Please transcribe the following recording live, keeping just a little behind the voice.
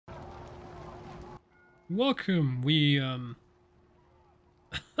Welcome. We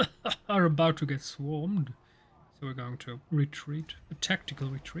are about to get swarmed, so we're going to retreat, a tactical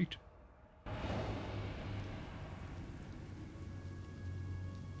retreat.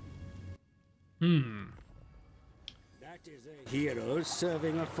 That is a hero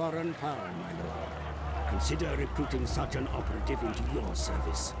serving a foreign power, my lord. Consider recruiting such an operative into your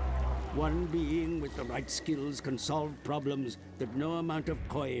service. One being with the right skills can solve problems that no amount of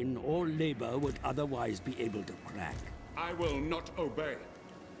coin or labor would otherwise be able to crack. I will not obey.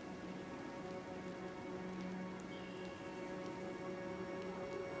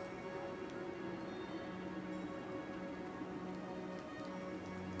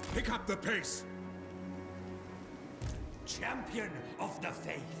 Pick up the pace! Champion of the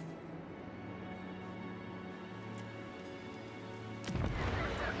faith.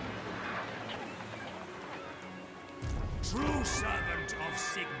 True servant of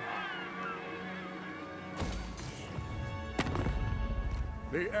Sigma.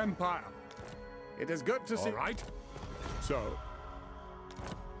 The Empire. It is good to see. All right. So,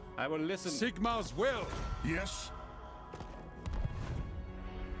 I will listen. Sigma's will. Yes.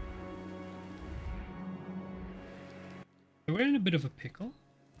 We're in a bit of a pickle.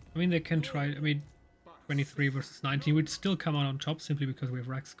 I mean, they can try. I mean, 23 versus 19 would still come out on top simply because we have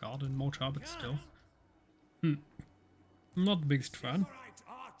Reikland and Mortar, but still. Not the biggest fan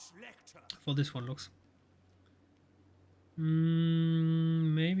for this one looks.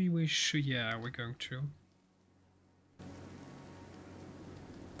 Maybe we should. Yeah, we're going to.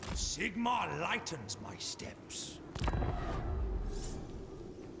 Sigma lightens my steps.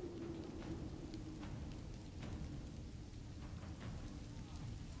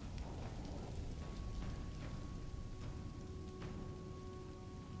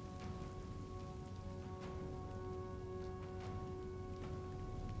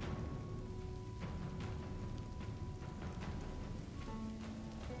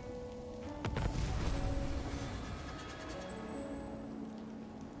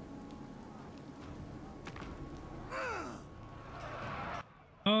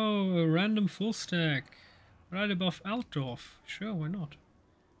 Oh, a random full stack. Right above Altdorf. Sure, why not?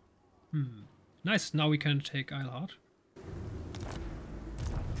 Nice, now we can take Eilhard.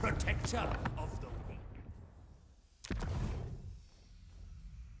 Protector of the weak.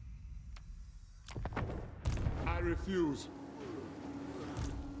 I refuse.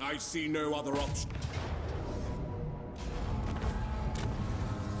 I see no other option.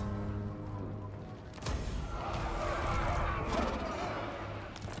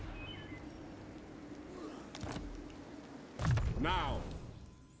 Now.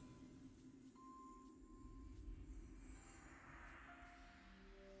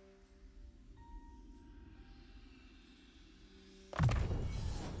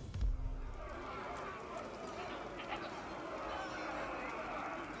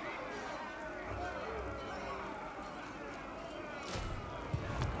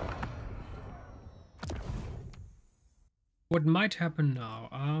 What might happen now?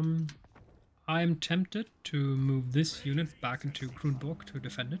 I'm tempted to move this unit back into Grunburg to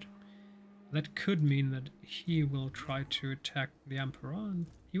defend it. That could mean that he will try to attack the Emperor, and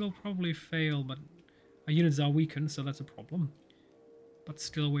he will probably fail, but our units are weakened, so that's a problem. But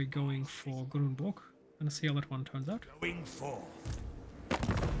still, we're going for Grunburg, and see how that one turns out. Going forth.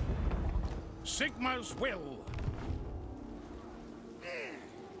 Sigma's will.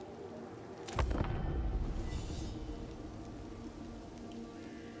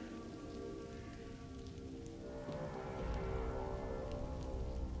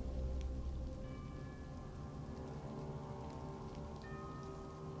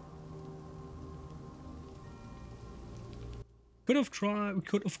 We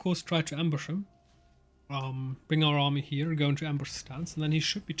could of course try to ambush him. Bring our army here, go into ambush stance, and then he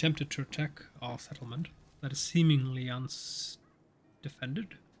should be tempted to attack our settlement that is seemingly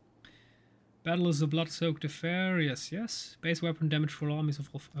undefended. Battle is a blood-soaked affair, yes, yes. Base weapon damage for armies of...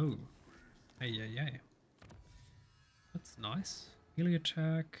 Oh. Ay. That's nice. Melee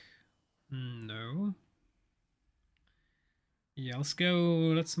attack... No. Yeah,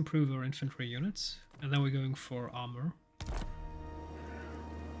 let's improve our infantry units. And then we're going for armor.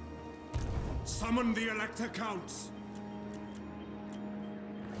 Summon the Elector Counts!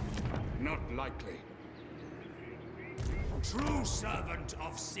 Not likely. True servant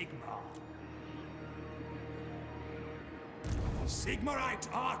of Sigma. Sigmarite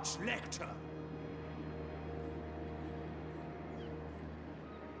Arch-Lector.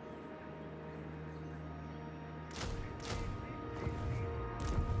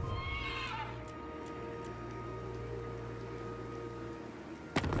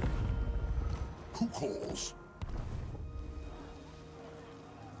 Who calls?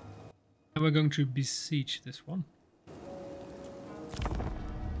 And we're going to besiege this one.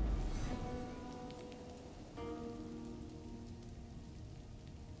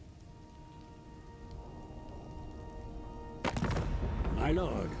 My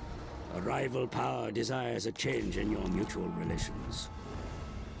lord, a rival power desires a change in your mutual relations.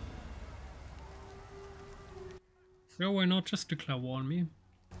 So why not just declare war on me?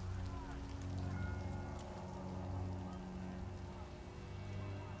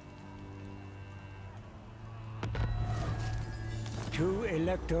 Two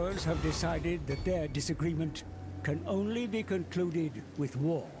electors have decided that their disagreement can only be concluded with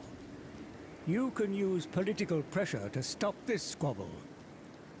war. You can use political pressure to stop this squabble,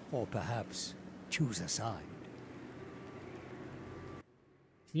 or perhaps choose a side.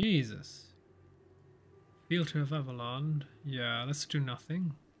 Jesus. Filter of Avalon. Yeah, let's do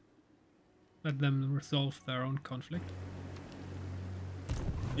nothing. Let them resolve their own conflict.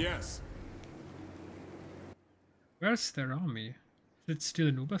 Yes. Where's their army? Is it still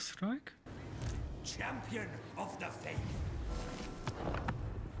an Uber strike? Champion of the faith.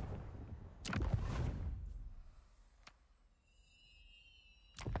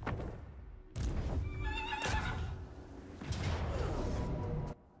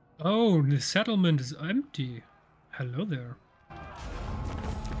 Oh, the settlement is empty. Hello there.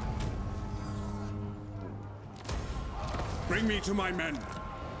 Bring me to my men.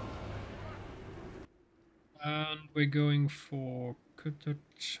 And we're going for...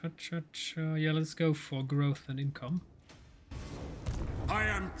 Yeah, let's go for growth and income. I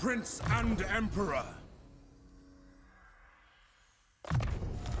am Prince and Emperor.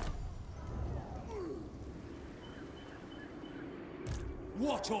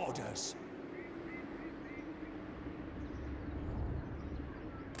 What orders?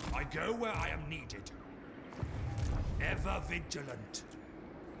 I go where I am needed. Ever vigilant.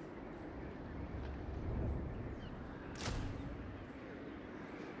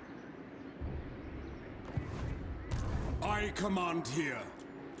 I command here.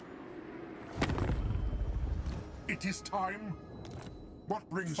 It is time. What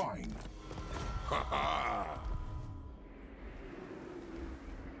brings fine? Ha ha!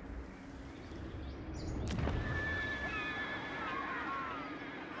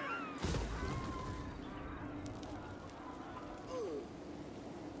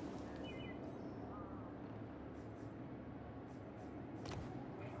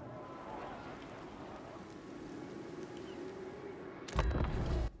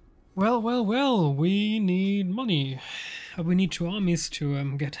 Well, we need money. We need 2 armies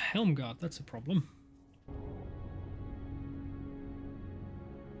to get Helmgard, that's a problem.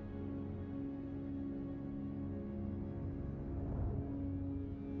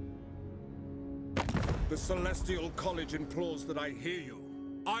 The Celestial College implores that I hear you.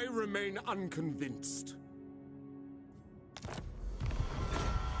 I remain unconvinced.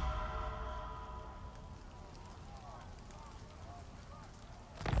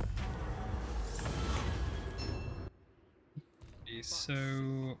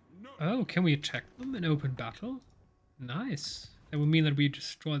 So... Oh, can we attack them in open battle? Nice. That would mean that we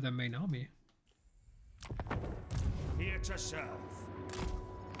destroy their main army. Here to serve.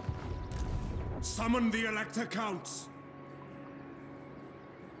 Summon the Elector Counts!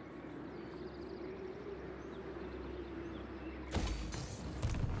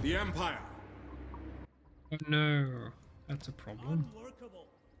 The Empire! Oh no, that's a problem.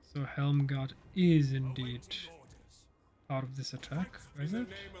 So Helmgard is indeed part of this attack, is it?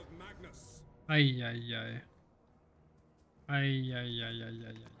 Ay.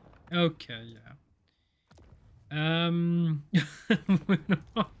 Okay, yeah. We're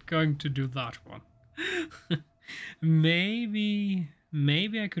not going to do that one. maybe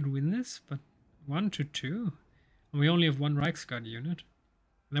I could win this, but 1 to 2. And we only have 1 Reichsguard unit.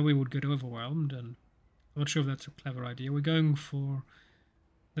 And then we would get overwhelmed, and I'm not sure if that's a clever idea. We're going for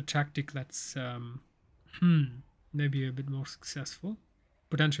the tactic that's maybe a bit more successful,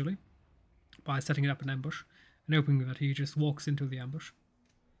 potentially, by setting it up an ambush and hoping that he just walks into the ambush.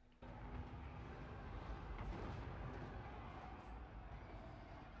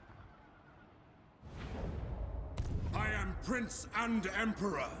 I am Prince and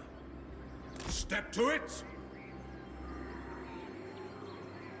Emperor. Step to it!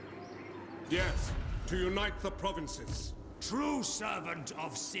 Yes, to unite the provinces. True servant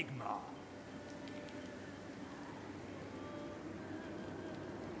of Sigma.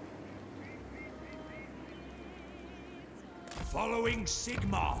 Following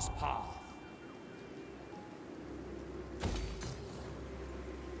Sigma's path.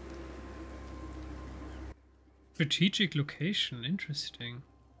 Strategic location, interesting.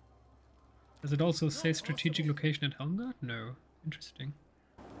 Does it also say strategic location at Helmgard? No. Interesting.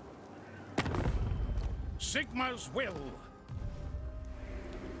 Sigma's will.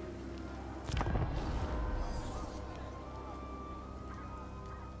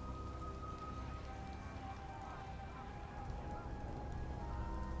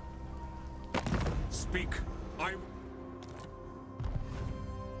 Speak.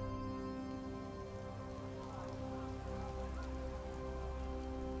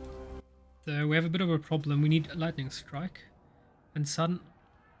 So we have a bit of a problem. We need a lightning strike. And sudden...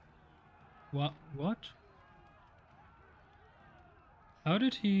 What? What? How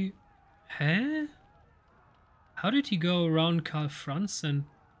did he... Huh? How did he go around Karl Franz and...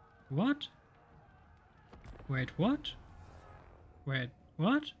 What? Wait, what? Wait,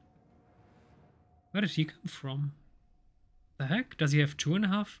 what? Where did he come from? The heck? Does he have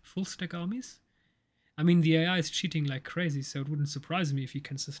 2.5 full stack armies? I mean, the AI is cheating like crazy, so it wouldn't surprise me if he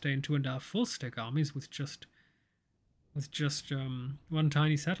can sustain 2.5 full stack armies with just one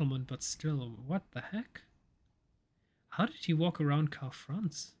tiny settlement, but still, what the heck? How did he walk around Karl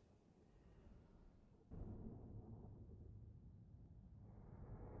Franz?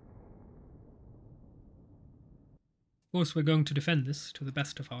 Of course, we're going to defend this to the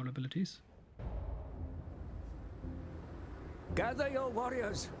best of our abilities. Gather your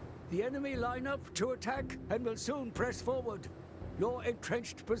warriors. The enemy line up to attack and will soon press forward. Your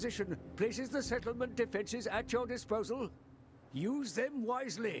entrenched position places the settlement defenses at your disposal. Use them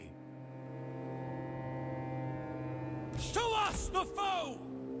wisely. Show us the foe!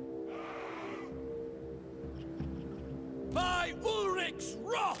 By Ulrich's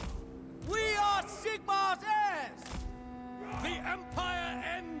wrath! We are Sigmar's heirs! The Empire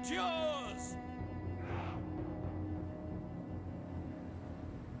endures!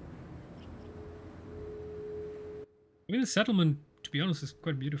 I mean, the settlement, to be honest, is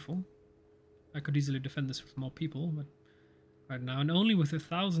quite beautiful. I could easily defend this with more people, but right now, and only with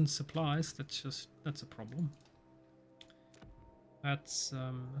 1,000 supplies, that's a problem. That's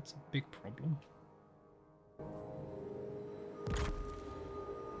a big problem.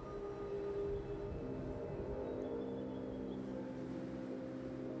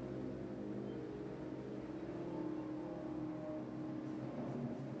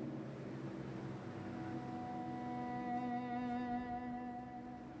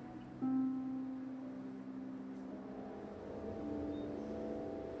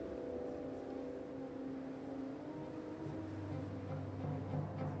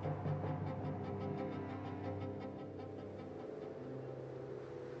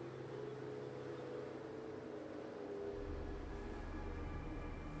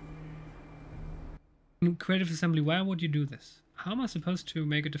 In Creative Assembly, why would you do this? How am I supposed to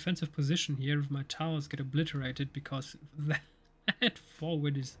make a defensive position here if my towers get obliterated because that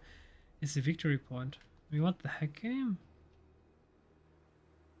forward is the victory point? I mean, what the heck, game?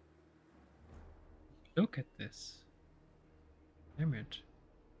 Look at this. Damn it.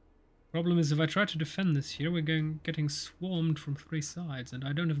 Problem is, if I try to defend this here, we're getting swarmed from 3 sides, and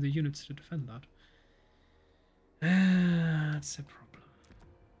I don't have the units to defend that. That's a problem.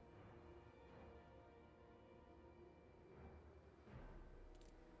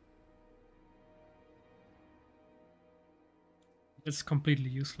 It's completely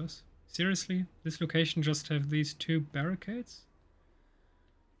useless. Seriously? This location just have these 2 barricades?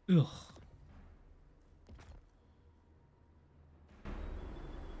 Ugh.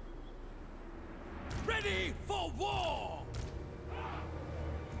 Ready for war!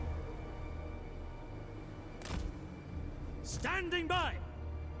 Standing by!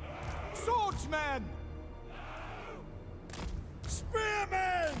 Swordsmen!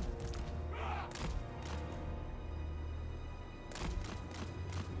 Spearmen!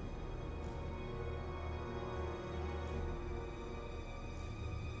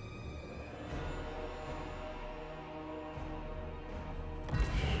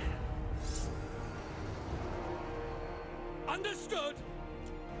 Understood!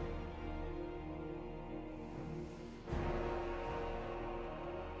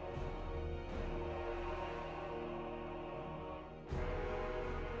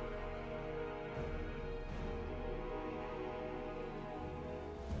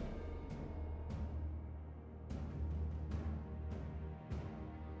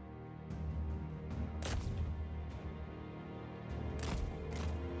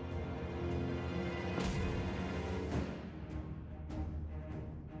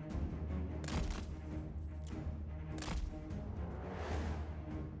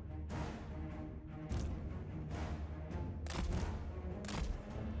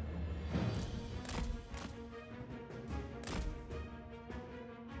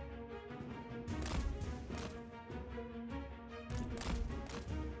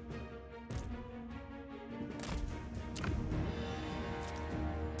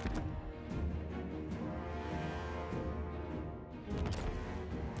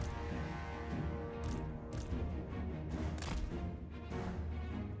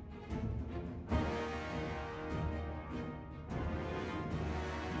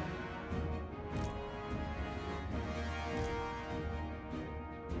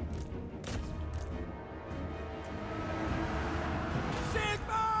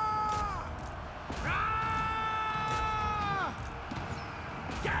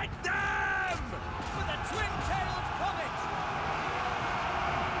 Get them! For the twin-tailed comet!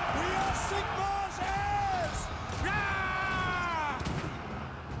 We are Sigmar's heirs! Rah!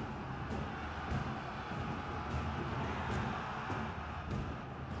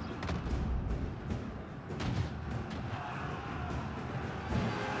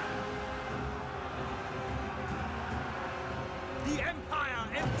 The Empire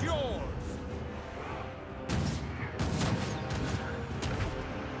endures!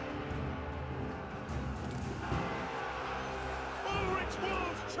 Ulrich's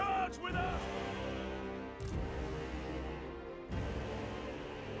wolves charge with us!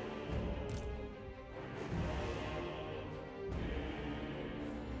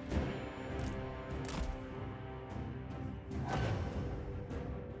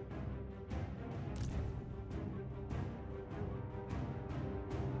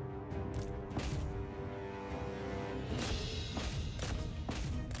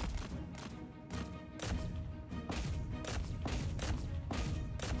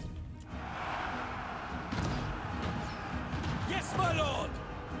 Yes, my lord!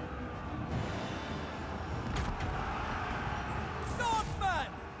 Swordsman!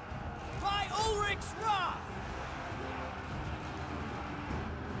 By Ulrich's wrath!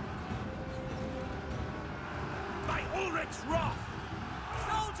 By Ulrich's wrath!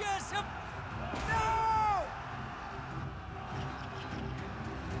 Soldiers of... No!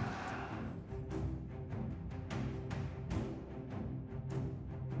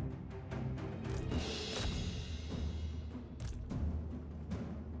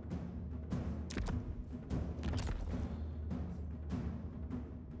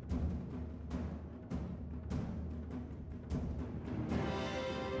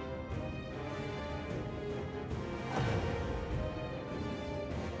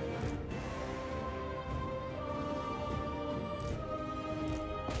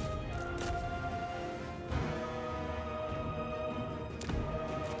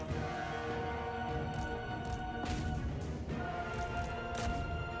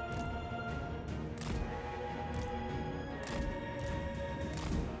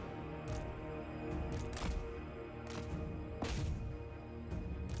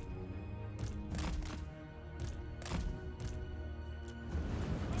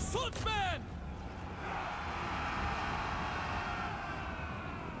 Swordsman!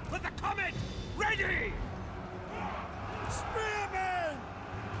 With the comet ready! Spearmen!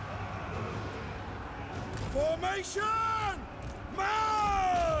 Formation!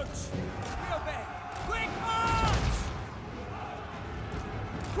 March! We obey! Quick march!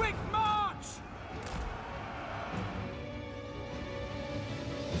 Quick march!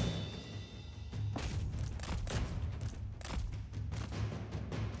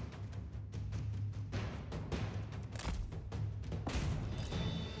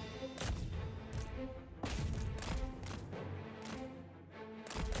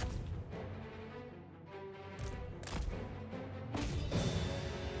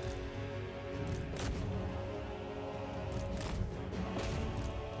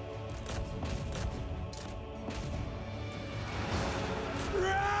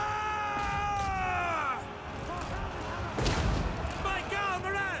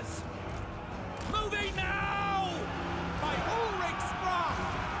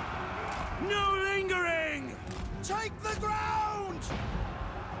 Take the ground!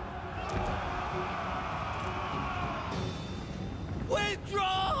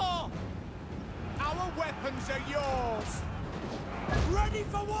 Withdraw! Our weapons are yours! Ready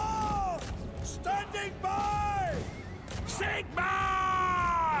for war! Standing by!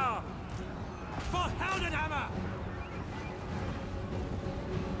 Sigma! For Heldenhammer!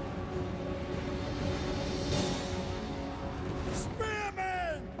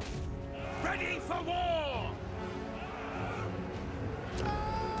 Spearmen! Ready for war!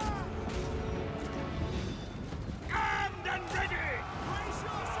 Armed and ready! Brace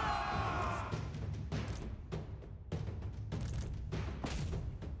yourselves!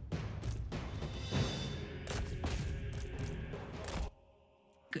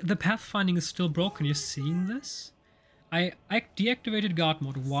 The pathfinding is still broken. You're seeing this? I deactivated guard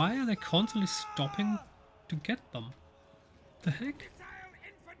mode. Why are they constantly stopping to get them? The heck?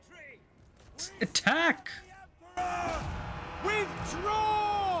 Attack!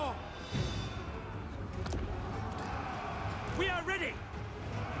 Withdraw! We are ready!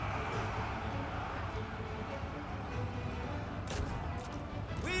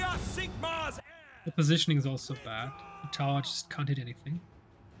 We are Sigmar's heirs! The positioning is also bad. The tower just can't hit anything.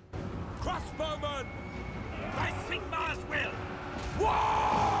 Crossbowmen! By Sigmar's will!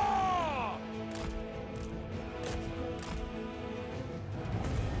 War!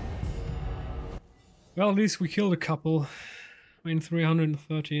 Well, at least we killed a couple. I mean,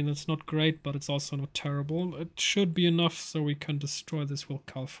 313, that's not great, but it's also not terrible. It should be enough so we can destroy this will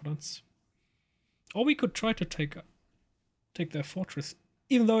confidence. Or we could try to take their fortress,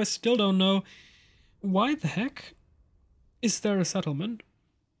 even though I still don't know why the heck is there a settlement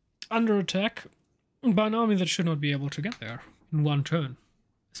under attack by an army that should not be able to get there in one turn,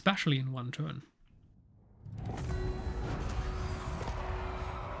 especially in one turn.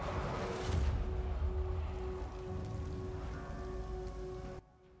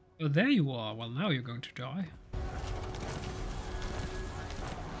 Oh, there you are. Well, now you're going to die.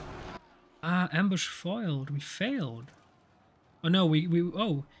 Ah, ambush foiled. We failed. Oh no,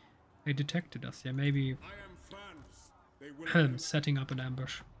 oh, they detected us. Yeah, maybe setting up an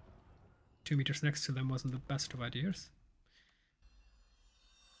ambush 2 meters next to them wasn't the best of ideas.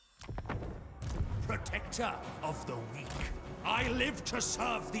 Protector of the weak. I live to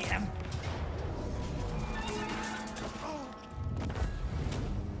serve the Emperor.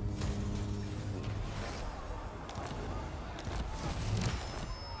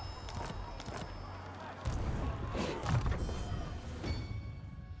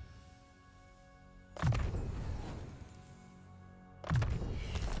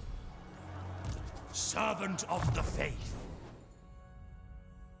 Servant of the faith.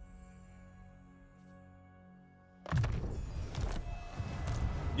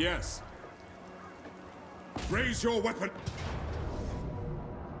 Yes. Raise your weapon.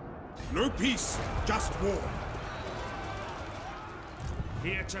 No peace, just war.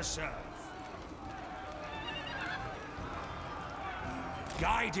 Here to serve.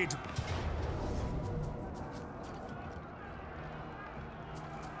 Guided.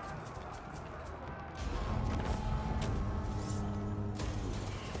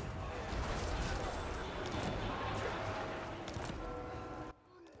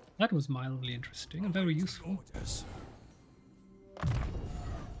 That was mildly interesting and very useful. Orders.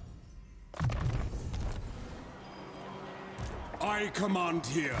 I command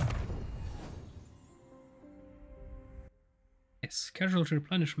here. Yes, casualty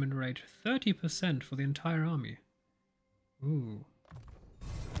replenishment rate 30% for the entire army. Ooh.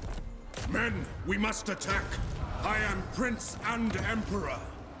 Men, we must attack. I am Prince and Emperor.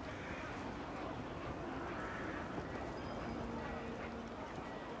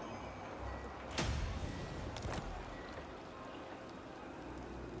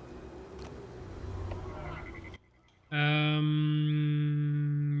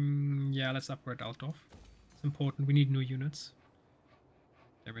 Yeah, let's upgrade Altdorf. It's important. We need new units.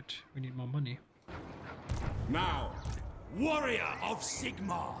 Damn it, we need more money. Now, Warrior of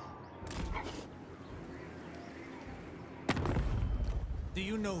Sigma. Do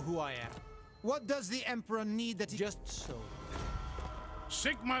you know who I am? What does the Emperor need that he... Just so.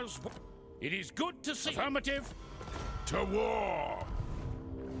 Sigma's... It is good to see... Affirmative. To war.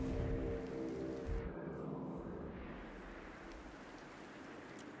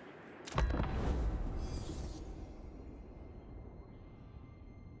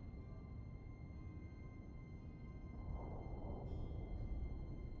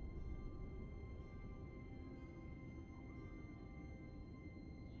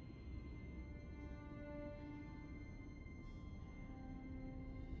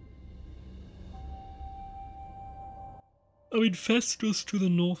 I mean, Festus to the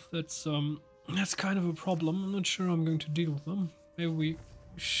north, that's kind of a problem. I'm not sure I'm going to deal with them. Maybe we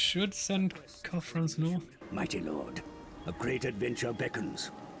should send Calfrance north. Mighty Lord, a great adventure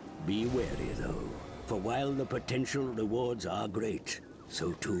beckons. Be wary, though, for while the potential rewards are great,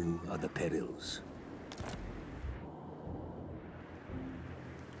 so too are the perils.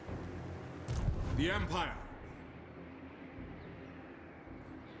 the Empire.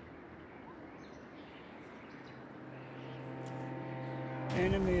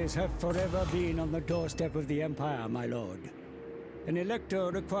 Enemies have forever been on the doorstep of the Empire, my lord. An elector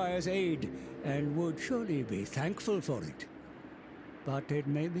requires aid, and would surely be thankful for it. But it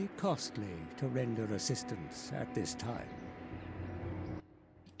may be costly to render assistance at this time.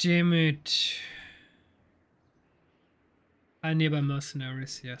 Damn it. I nearby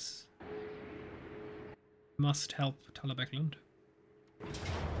mercenaries, yes. Must help Reikland.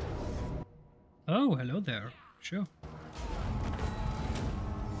 Oh, hello there. Sure.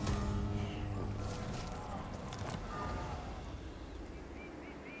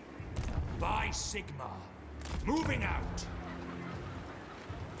 By Sigma. Moving out.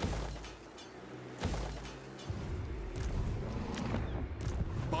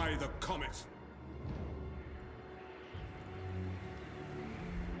 By the comet.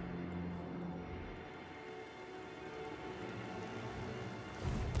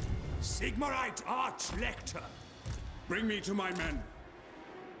 Sigmarite Arch-Lector! Bring me to my men.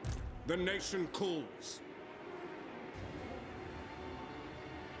 The nation calls.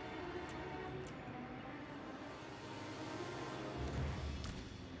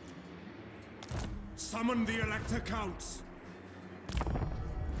 Summon the Elector Counts.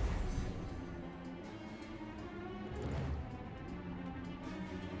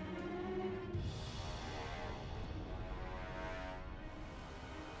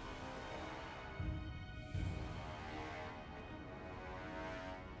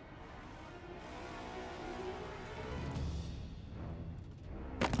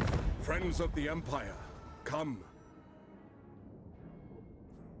 Friends of the Empire, come.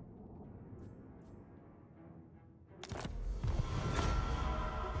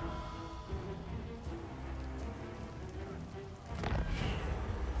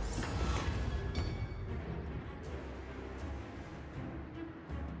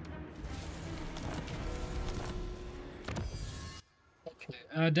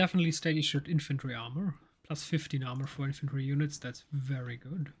 Definitely stay issued infantry armor. Plus 15 armor for infantry units, that's very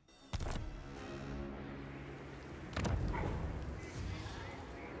good.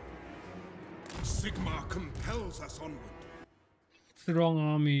 Sigmar compels us onward. It's the wrong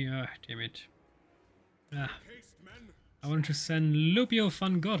army, damn it. I wanted to send Lupio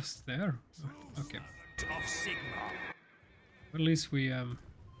van Gorst there. Oh, okay. Of Sigmar. At least we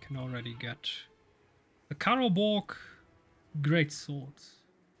can already get the Karoborg great swords.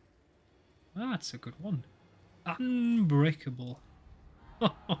 That's a good one. Unbreakable.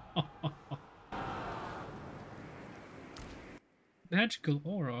 Magical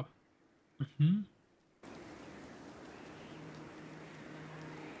aura.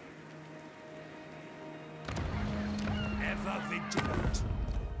 Ever vigilant.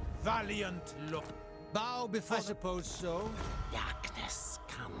 Valiant look. Bow before. I suppose so. Darkness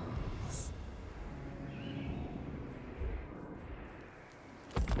comes.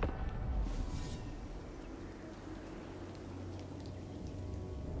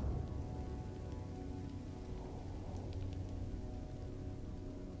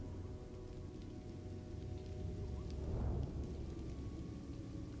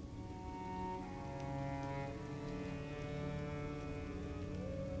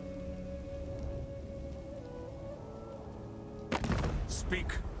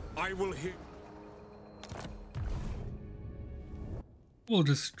 Speak, I will hear. We'll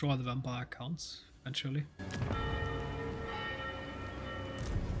destroy the vampire counts eventually.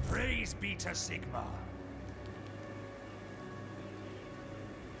 Praise be to Sigmar.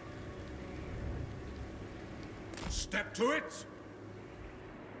 Step to it!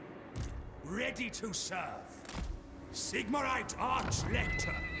 Ready to serve. Sigmarite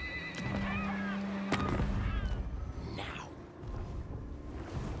Arch-Lector.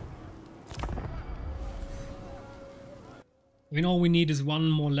 I mean, all we need is one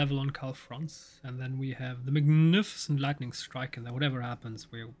more level on Calfrance, and then we have the magnificent lightning strike, and then whatever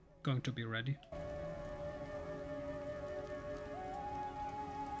happens, we're going to be ready.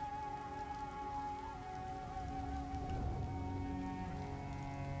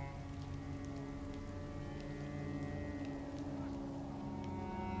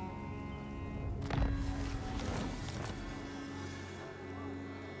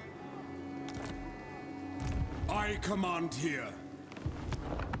 I command here.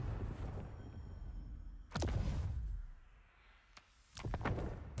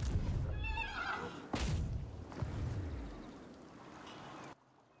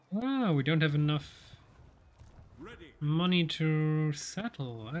 Ah, we don't have enough money to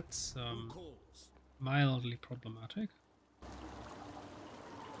settle. That's mildly problematic.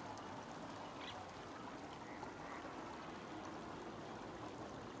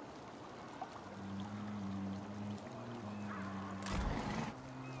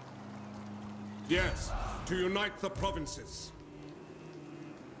 Yes, to unite the provinces.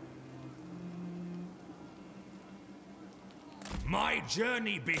 My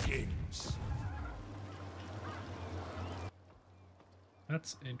journey begins.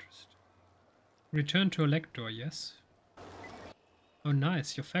 That's interesting. Return to Elector, yes. Oh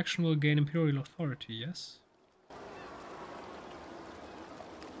nice, your faction will gain Imperial authority, yes.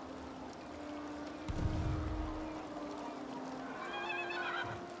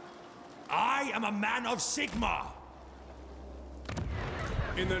 I am a man of Sigmar.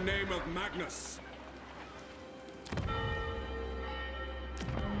 In the name of Magnus.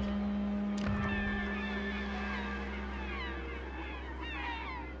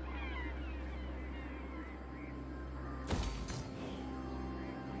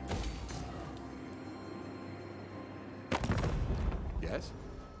 Yes?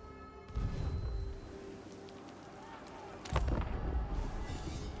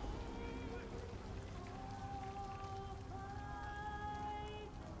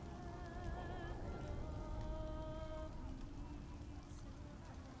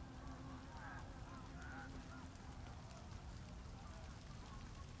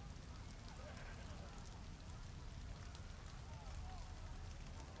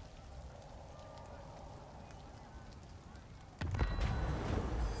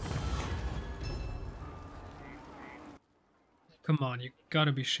 Come on, you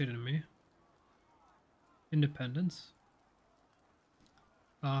gotta be shitting me. Independence?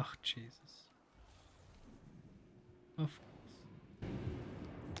 Ah, Jesus. Of course.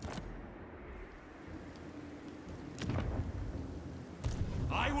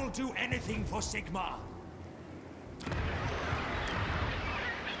 I will do anything for Sigma.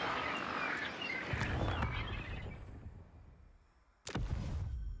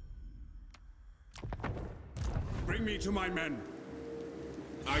 Bring me to my men.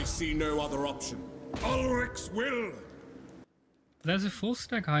 I see no other option. Ulrich's will! There's a full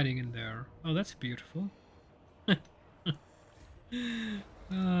stack hiding in there. Oh, that's beautiful.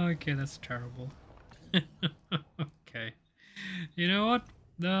 Okay, that's terrible. Okay. You know what?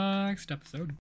 The next episode.